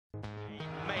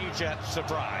major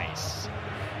surprise.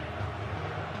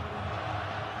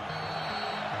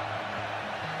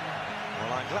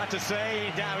 Well, I'm glad to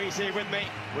say now he's here with me,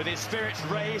 with his spirits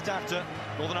raised after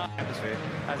Northern Ireland atmosphere,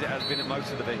 as it has been at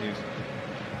most of the venues.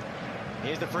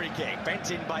 Here's the free kick,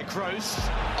 bent in by Kroos.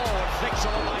 Oh, and flicked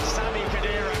on by Sami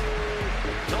Khedira.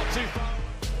 Not too far.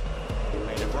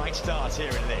 Made a bright start here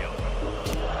in Lille.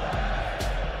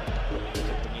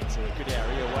 Flipping into a good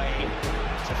area, away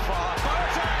to far.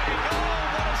 Boateng! Oh,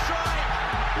 what a strike!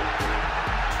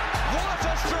 What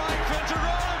a strike from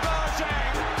Jerome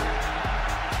Boateng!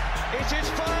 It's his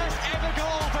first ever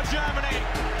goal for Germany.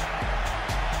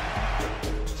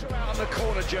 Out on the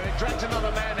corner, Joe. It drags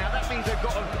another man out. That means they've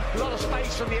got a lot of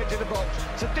space from the edge of the box.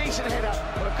 It's a decent header,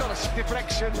 but they've got a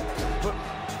deflection. But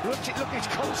look at his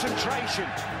concentration.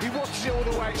 He watches it all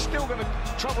the way. It's still going to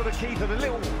trouble the keeper. The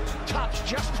little touch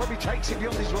just probably takes him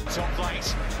beyond his top flight.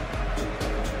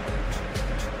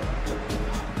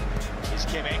 Here's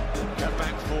Kimmich. Cut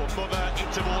back for Mother in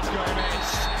towards Gomez.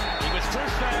 He was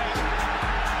pushed there.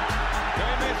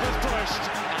 Gomez was pushed,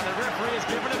 and the referee has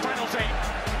given a penalty.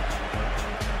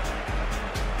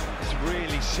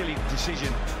 Really silly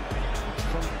decision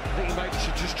from, I think he maybe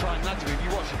should just try and nudge him. If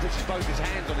you watch, he puts both his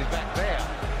hands on his back there.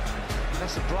 And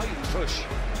that's a blatant push.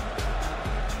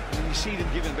 I mean, you see them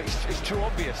giving, but it's too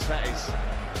obvious, that is.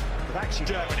 But actually,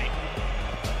 Germany.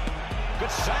 Good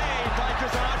save by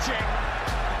Kozacic.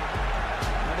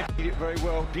 And they did it very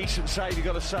well. Decent save, you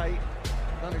got to say.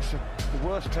 I think it's the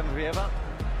worst penalty ever.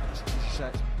 As you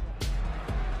said.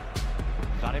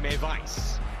 Vladimir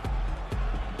Weiss.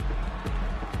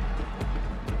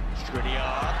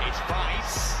 Skriniar, it's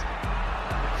Weiss.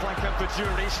 Flank up for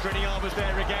Juric. Skriniar was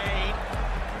there again.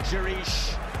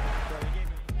 Juric.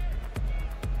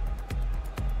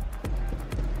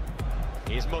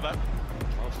 Here's Mother.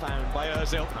 Well found by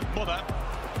Ozil. And Mother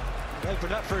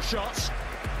opened up for a shot.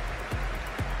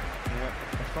 Yeah,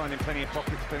 they're finding plenty of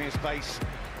pockets, plenty of space.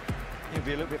 He'll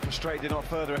be a little bit frustrated they're not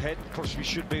further ahead. Possibly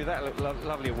should be. That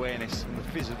lovely awareness and the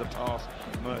fizz of the pass.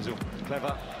 Ozil,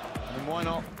 clever. And why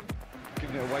not?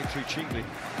 Giving it away too cheaply.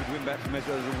 Good win back from Mesut.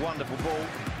 It was a wonderful ball.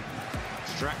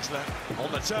 Draxler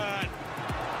on the turn.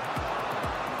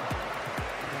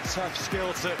 Tough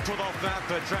skill to put off that,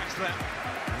 but Draxler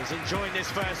is enjoying this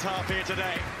first half here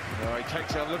today. He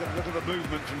takes it. Look at the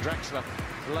movement from Draxler.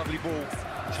 Lovely ball.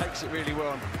 Takes it really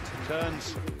well.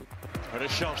 Turns.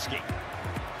 Radoshovski.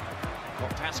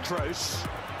 Got past Kroos.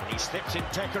 He slips in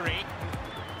Peccari.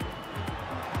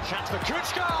 Chance for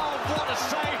Kuchka. Oh, what a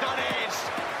save that is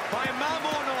by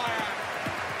Mamour Neuer,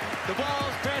 the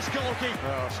world's best goalkeeper.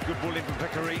 Oh, it's a good ball in from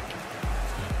Peccari.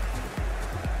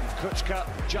 Kuchka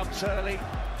jumps early,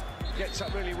 gets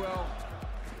up really well.